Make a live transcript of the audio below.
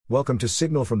Welcome to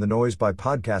Signal from the Noise by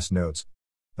Podcast Notes,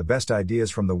 the best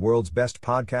ideas from the world's best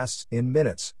podcasts in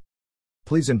minutes.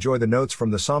 Please enjoy the notes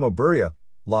from the Samo Burja,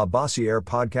 La Bossière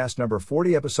podcast number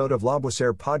 40 episode of La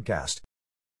Bossière podcast.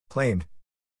 Claimed.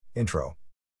 Intro.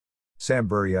 Sam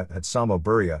Burja at Samo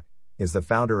Burja is the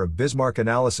founder of Bismarck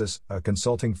Analysis, a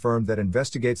consulting firm that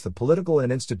investigates the political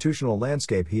and institutional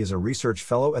landscape. He is a research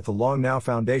fellow at the Long Now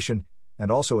Foundation, and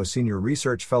also a senior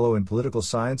research fellow in political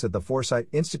science at the Foresight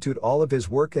Institute. All of his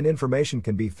work and information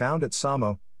can be found at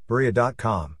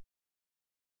samoburja.com.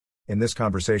 In this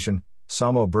conversation,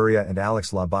 Samo Burja and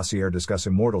Alex La Bossière discuss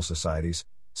immortal societies,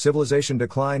 civilization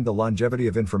decline, the longevity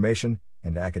of information,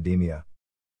 and academia.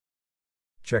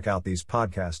 Check out these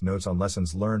podcast notes on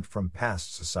lessons learned from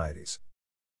past societies.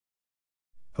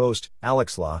 Host,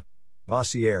 Alex La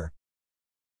Bossière.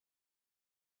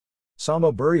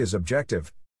 Samo Burja's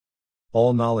objective: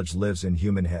 all knowledge lives in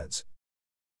human heads.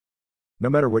 No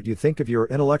matter what you think of your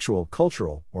intellectual,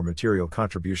 cultural, or material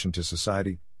contribution to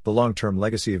society, the long-term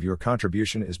legacy of your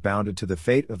contribution is bounded to the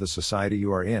fate of the society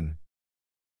you are in.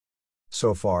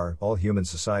 So far, all human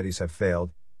societies have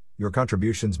failed. Your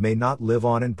contributions may not live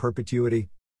on in perpetuity.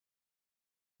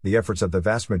 The efforts of the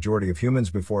vast majority of humans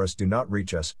before us do not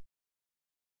reach us.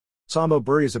 Samo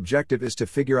Burja's objective is to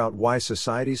figure out why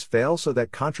societies fail so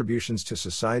that contributions to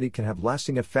society can have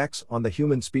lasting effects on the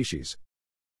human species.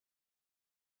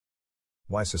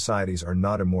 Why societies are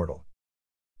not immortal.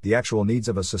 The actual needs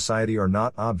of a society are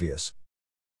not obvious.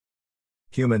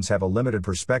 Humans have a limited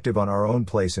perspective on our own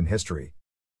place in history.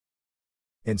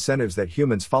 Incentives that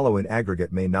humans follow in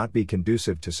aggregate may not be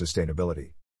conducive to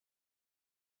sustainability.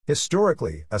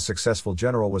 Historically, a successful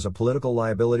general was a political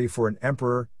liability for an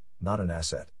emperor, not an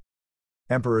asset.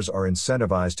 Emperors are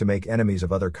incentivized to make enemies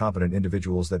of other competent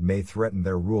individuals that may threaten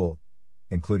their rule,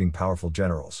 including powerful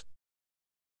generals.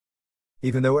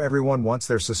 Even though everyone wants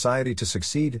their society to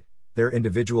succeed, their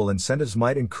individual incentives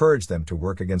might encourage them to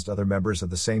work against other members of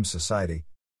the same society.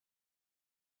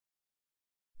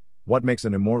 What makes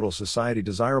an immortal society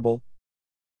desirable?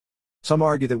 Some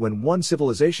argue that when one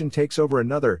civilization takes over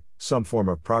another, some form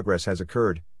of progress has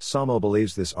occurred. Samo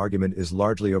believes this argument is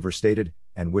largely overstated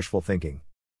and wishful thinking.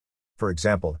 For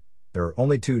example, there are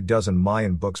only 24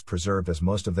 Mayan books preserved, as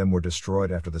most of them were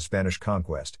destroyed after the Spanish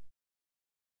conquest.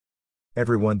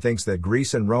 Everyone thinks that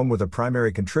Greece and Rome were the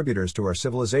primary contributors to our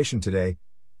civilization today,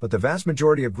 but the vast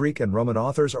majority of Greek and Roman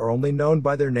authors are only known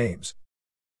by their names.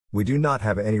 We do not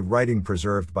have any writing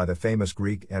preserved by the famous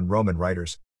Greek and Roman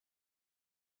writers.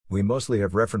 We mostly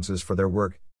have references for their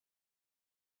work.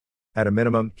 At a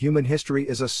minimum, human history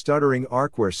is a stuttering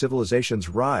arc where civilizations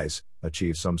rise,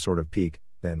 achieve some sort of peak,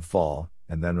 then fall,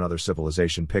 and then another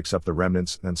civilization picks up the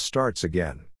remnants and starts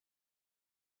again.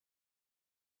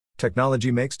 Technology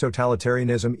makes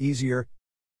totalitarianism easier.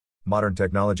 Modern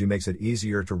technology makes it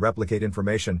easier to replicate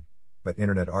information, but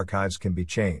internet archives can be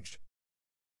changed.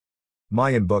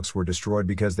 Mayan books were destroyed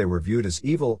because they were viewed as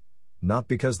evil, not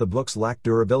because the books lacked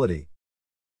durability.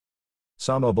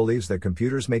 Samo believes that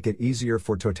computers make it easier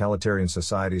for totalitarian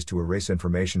societies to erase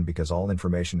information because all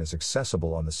information is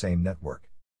accessible on the same network.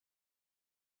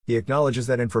 He acknowledges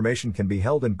that information can be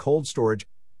held in cold storage,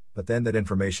 but then that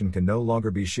information can no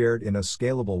longer be shared in a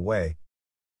scalable way.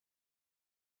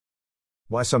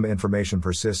 Why some information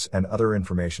persists and other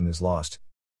information is lost.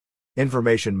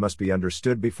 Information must be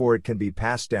understood before it can be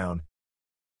passed down.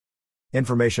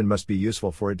 Information must be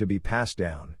useful for it to be passed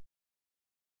down.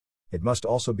 It must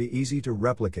also be easy to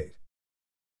replicate.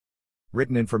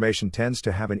 Written information tends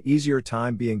to have an easier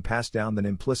time being passed down than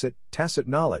implicit, tacit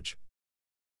knowledge.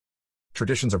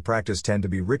 Traditions of practice tend to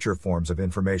be richer forms of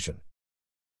information.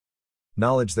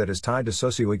 Knowledge that is tied to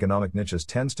socioeconomic niches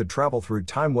tends to travel through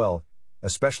time well,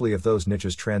 especially if those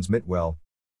niches transmit well.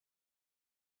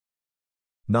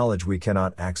 Knowledge we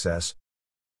cannot access.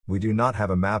 We do not have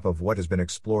a map of what has been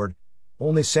explored,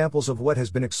 only samples of what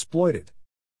has been exploited.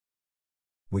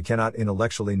 We cannot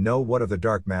intellectually know what of the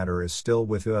dark matter is still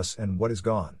with us and what is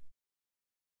gone.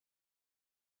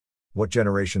 What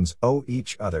generations owe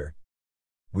each other.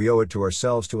 We owe it to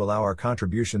ourselves to allow our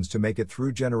contributions to make it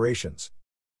through generations.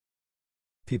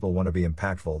 People want to be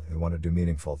impactful and want to do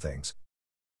meaningful things.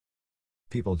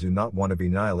 People do not want to be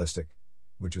nihilistic,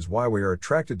 which is why we are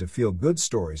attracted to feel-good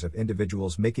stories of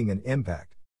individuals making an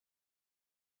impact.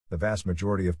 The vast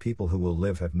majority of people who will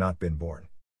live have not been born.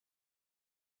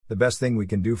 The best thing we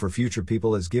can do for future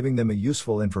people is giving them a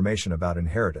useful information about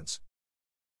inheritance.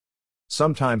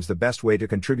 Sometimes the best way to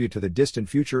contribute to the distant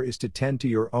future is to tend to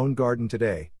your own garden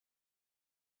today.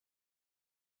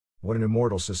 What an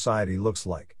immortal society looks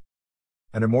like.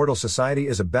 An immortal society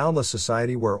is a boundless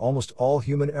society where almost all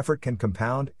human effort can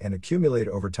compound and accumulate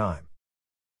over time.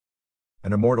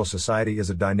 An immortal society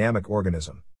is a dynamic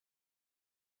organism.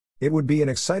 It would be an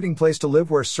exciting place to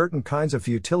live where certain kinds of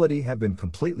futility have been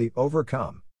completely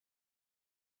overcome.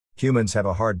 Humans have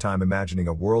a hard time imagining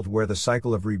a world where the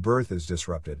cycle of rebirth is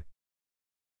disrupted.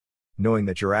 Knowing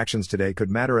that your actions today could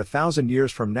matter 1,000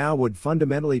 years from now would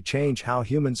fundamentally change how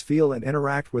humans feel and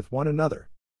interact with one another.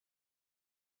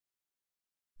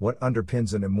 What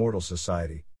underpins an immortal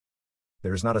society?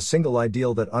 There is not a single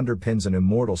ideal that underpins an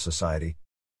immortal society.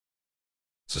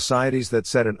 Societies that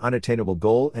set an unattainable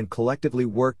goal and collectively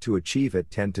work to achieve it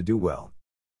tend to do well.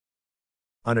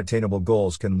 Unattainable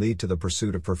goals can lead to the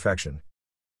pursuit of perfection.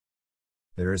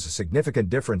 There is a significant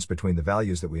difference between the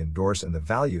values that we endorse and the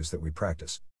values that we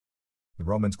practice. The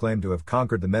Romans claimed to have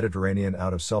conquered the Mediterranean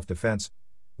out of self-defense,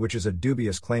 which is a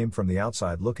dubious claim from the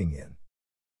outside looking in.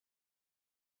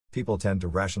 People tend to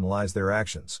rationalize their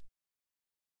actions.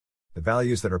 The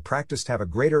values that are practiced have a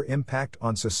greater impact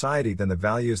on society than the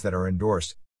values that are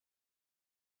endorsed.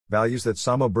 Values that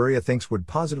Samo Burja thinks would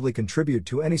positively contribute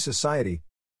to any society: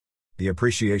 the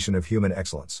appreciation of human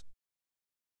excellence,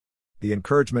 the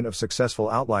encouragement of successful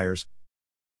outliers.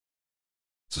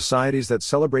 Societies that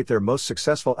celebrate their most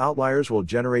successful outliers will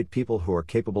generate people who are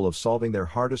capable of solving their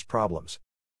hardest problems.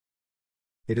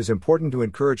 It is important to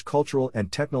encourage cultural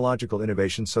and technological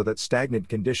innovation so that stagnant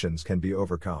conditions can be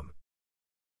overcome.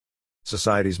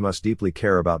 Societies must deeply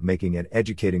care about making and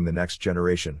educating the next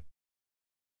generation.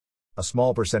 A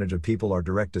small percentage of people are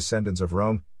direct descendants of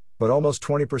Rome, but almost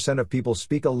 20% of people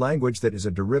speak a language that is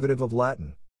a derivative of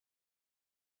Latin.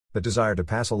 The desire to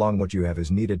pass along what you have is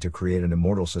needed to create an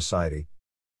immortal society.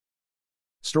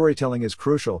 Storytelling is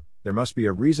crucial. There must be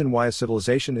a reason why a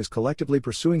civilization is collectively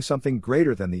pursuing something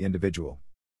greater than the individual.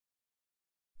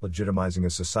 Legitimizing a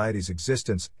society's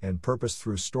existence and purpose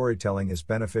through storytelling is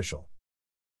beneficial.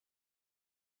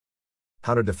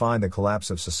 How to define the collapse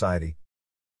of society?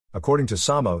 According to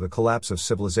Samo, the collapse of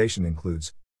civilization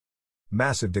includes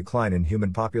massive decline in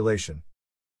human population,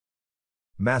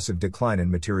 massive decline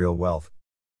in material wealth,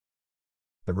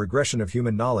 the regression of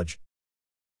human knowledge.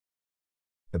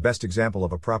 The best example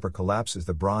of a proper collapse is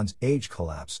the Bronze Age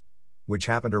collapse, which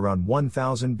happened around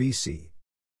 1000 BC.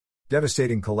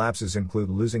 Devastating collapses include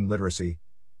losing literacy,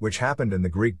 which happened in the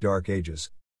Greek Dark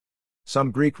Ages.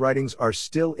 Some Greek writings are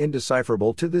still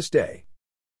indecipherable to this day.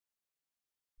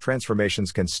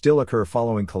 Transformations can still occur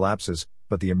following collapses,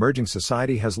 but the emerging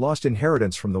society has lost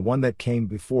inheritance from the one that came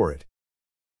before it.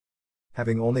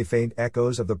 Having only faint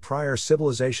echoes of the prior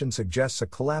civilization suggests a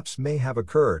collapse may have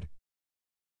occurred.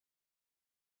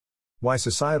 Why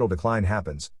societal decline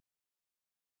happens.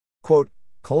 Quote,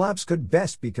 collapse could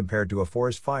best be compared to a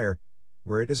forest fire,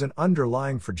 where it is an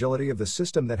underlying fragility of the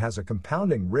system that has a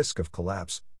compounding risk of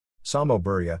collapse. Samo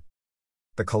Burja.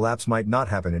 The collapse might not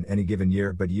happen in any given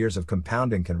year, but years of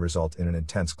compounding can result in an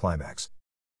intense climax.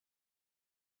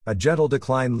 A gentle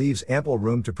decline leaves ample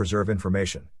room to preserve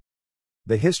information.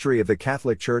 The history of the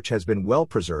Catholic Church has been well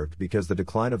preserved because the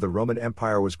decline of the Roman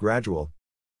Empire was gradual.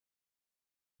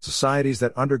 Societies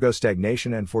that undergo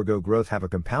stagnation and forego growth have a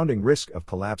compounding risk of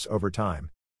collapse over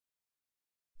time.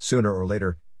 Sooner or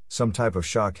later, some type of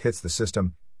shock hits the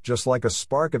system, just like a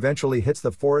spark eventually hits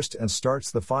the forest and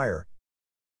starts the fire.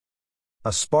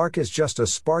 A spark is just a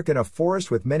spark in a forest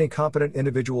with many competent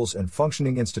individuals and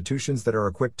functioning institutions that are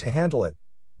equipped to handle it,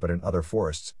 but in other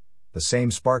forests, the same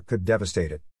spark could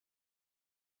devastate it.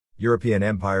 European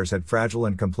empires had fragile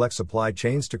and complex supply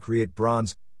chains to create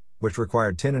bronze, which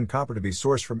required tin and copper to be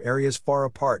sourced from areas far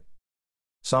apart.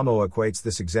 Samo equates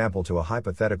this example to a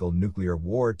hypothetical nuclear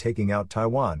war taking out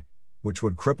Taiwan, which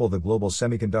would cripple the global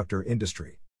semiconductor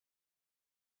industry.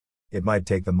 It might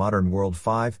take the modern world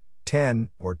 5, 10,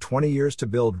 or 20 years to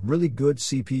build really good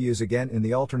CPUs again in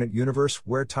the alternate universe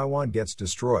where Taiwan gets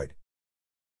destroyed.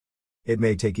 It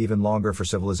may take even longer for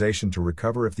civilization to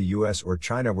recover if the US or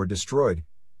China were destroyed,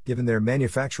 given their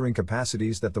manufacturing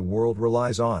capacities that the world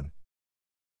relies on.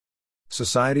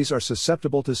 Societies are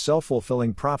susceptible to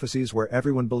self-fulfilling prophecies where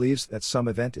everyone believes that some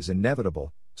event is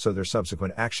inevitable, so their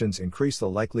subsequent actions increase the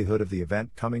likelihood of the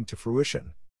event coming to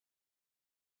fruition.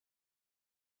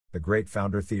 The Great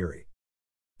Founder Theory.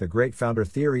 The Great Founder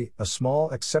Theory: a small,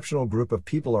 exceptional group of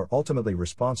people are ultimately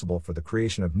responsible for the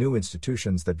creation of new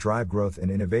institutions that drive growth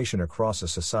and innovation across a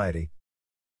society.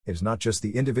 It is not just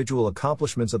the individual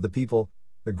accomplishments of the people.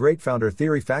 The Great Founder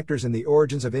Theory factors in the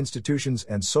origins of institutions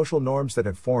and social norms that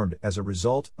have formed as a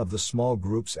result of the small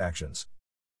group's actions.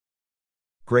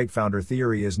 Great Founder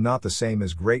Theory is not the same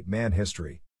as Great Man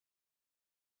History.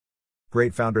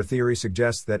 Great Founder Theory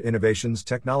suggests that innovations,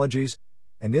 technologies,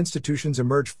 and institutions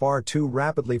emerge far too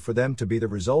rapidly for them to be the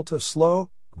result of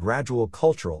slow, gradual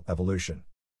cultural evolution.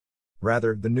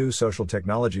 Rather, the new social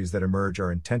technologies that emerge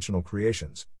are intentional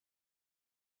creations.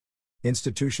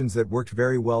 Institutions that worked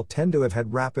very well tend to have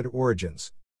had rapid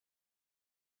origins.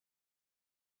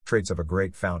 Traits of a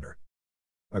great founder.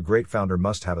 A great founder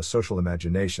must have a social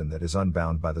imagination that is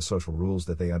unbound by the social rules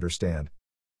that they understand.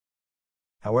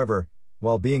 However,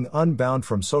 while being unbound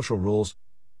from social rules,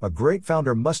 a great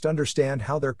founder must understand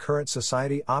how their current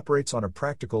society operates on a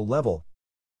practical level.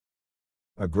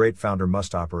 A great founder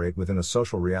must operate within a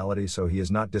social reality so he is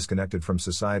not disconnected from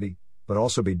society, but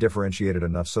also be differentiated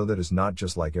enough so that is not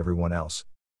just like everyone else.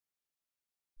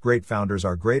 Great founders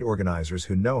are great organizers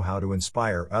who know how to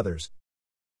inspire others.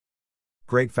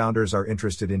 Great founders are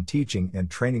interested in teaching and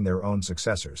training their own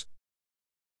successors.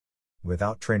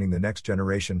 Without training the next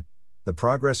generation, the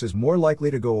progress is more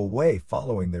likely to go away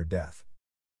following their death.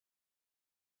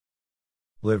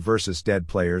 Live versus dead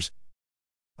players.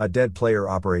 A dead player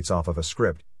operates off of a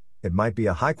script. It might be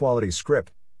a high-quality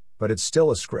script, but it's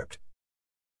still a script.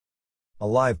 A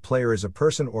live player is a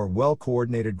person or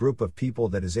well-coordinated group of people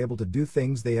that is able to do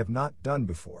things they have not done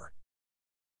before.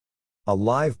 A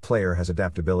live player has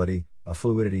adaptability, a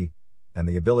fluidity, and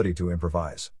the ability to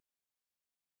improvise.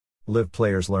 Live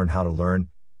players learn how to learn,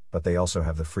 but they also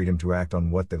have the freedom to act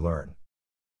on what they learn.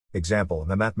 Example,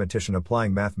 a mathematician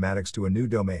applying mathematics to a new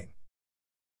domain.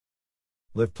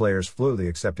 Live players fluidly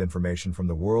accept information from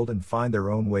the world and find their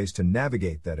own ways to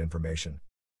navigate that information.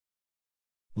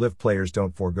 Live players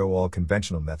don't forego all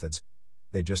conventional methods,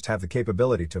 they just have the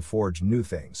capability to forge new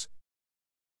things.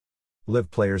 Live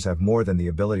players have more than the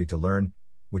ability to learn,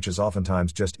 which is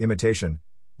oftentimes just imitation.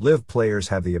 Live players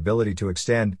have the ability to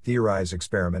extend, theorize,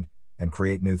 experiment, and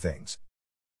create new things.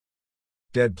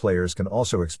 Dead players can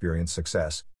also experience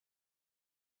success.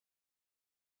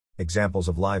 Examples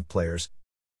of live players.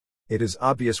 It is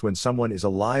obvious when someone is a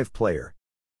live player.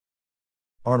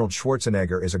 Arnold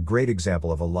Schwarzenegger is a great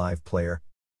example of a live player.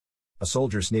 A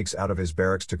soldier sneaks out of his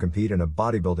barracks to compete in a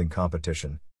bodybuilding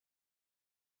competition.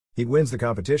 He wins the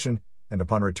competition, and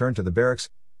upon return to the barracks,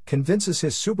 convinces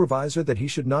his supervisor that he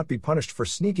should not be punished for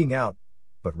sneaking out,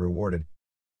 but rewarded.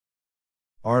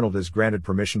 Arnold is granted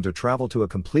permission to travel to a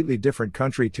completely different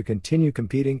country to continue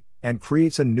competing, and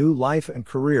creates a new life and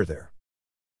career there.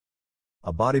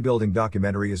 A bodybuilding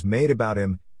documentary is made about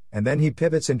him, and then he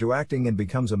pivots into acting and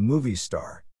becomes a movie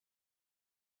star.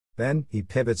 Then, he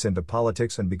pivots into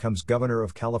politics and becomes governor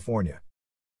of California.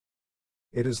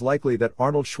 It is likely that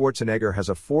Arnold Schwarzenegger has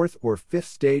a fourth or fifth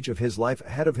stage of his life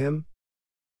ahead of him.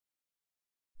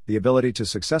 The ability to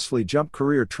successfully jump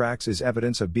career tracks is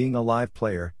evidence of being a live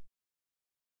player.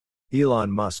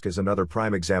 Elon Musk is another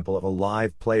prime example of a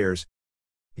live player.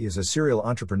 He is a serial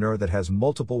entrepreneur that has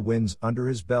multiple wins under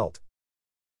his belt.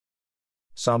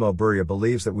 Samo Burja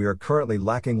believes that we are currently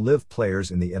lacking live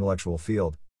players in the intellectual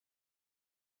field.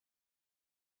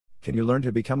 Can you learn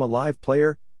to become a live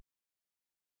player?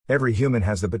 Every human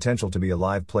has the potential to be a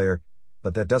live player,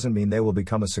 but that doesn't mean they will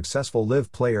become a successful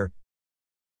live player.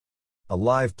 A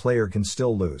live player can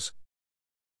still lose.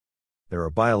 There are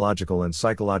biological and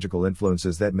psychological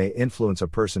influences that may influence a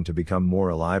person to become more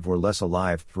alive or less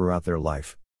alive throughout their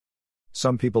life.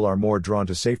 Some people are more drawn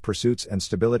to safe pursuits and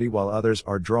stability while others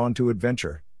are drawn to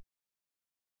adventure.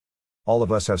 All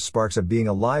of us have sparks of being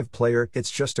a live player,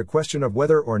 it's just a question of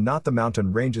whether or not the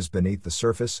mountain ranges beneath the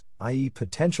surface, i.e.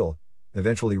 potential,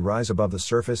 eventually rise above the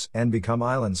surface and become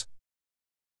islands.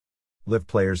 Live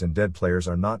players and dead players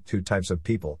are not two types of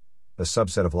people. A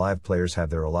subset of live players have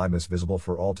their aliveness visible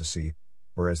for all to see,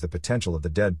 whereas the potential of the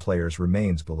dead players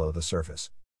remains below the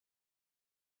surface.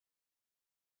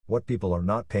 What people are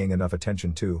not paying enough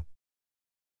attention to.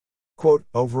 Quote,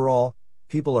 overall,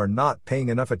 people are not paying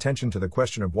enough attention to the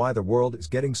question of why the world is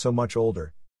getting so much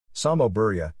older. Samo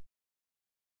Burja.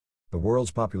 The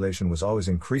world's population was always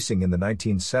increasing in the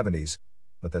 1970s,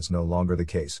 but that's no longer the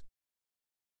case.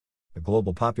 The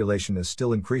global population is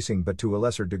still increasing but to a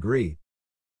lesser degree.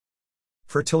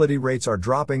 Fertility rates are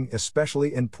dropping,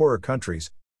 especially in poorer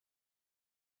countries.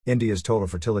 India's total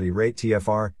fertility rate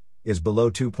 (TFR) is below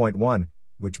 2.1,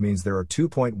 which means there are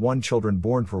 2.1 children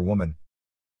born per woman.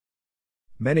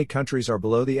 Many countries are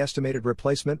below the estimated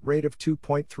replacement rate of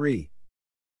 2.3.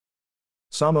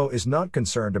 Samo is not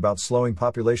concerned about slowing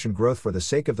population growth for the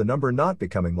sake of the number not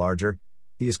becoming larger,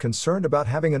 he is concerned about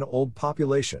having an old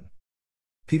population.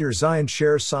 Peter Zion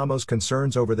shares Samo's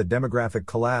concerns over the demographic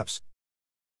collapse.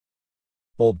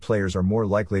 Old players are more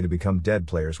likely to become dead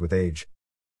players with age.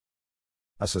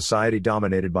 A society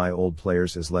dominated by old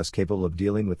players is less capable of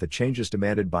dealing with the changes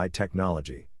demanded by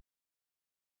technology.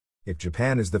 If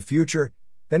Japan is the future,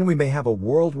 then we may have a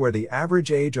world where the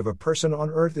average age of a person on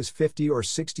Earth is 50 or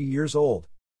 60 years old.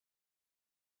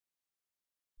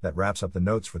 That wraps up the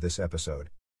notes for this episode.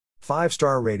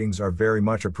 5-star ratings are very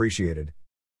much appreciated.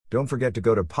 Don't forget to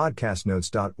go to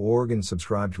podcastnotes.org and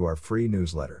subscribe to our free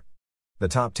newsletter. The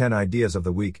top 10 ideas of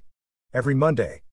the week. Every Monday.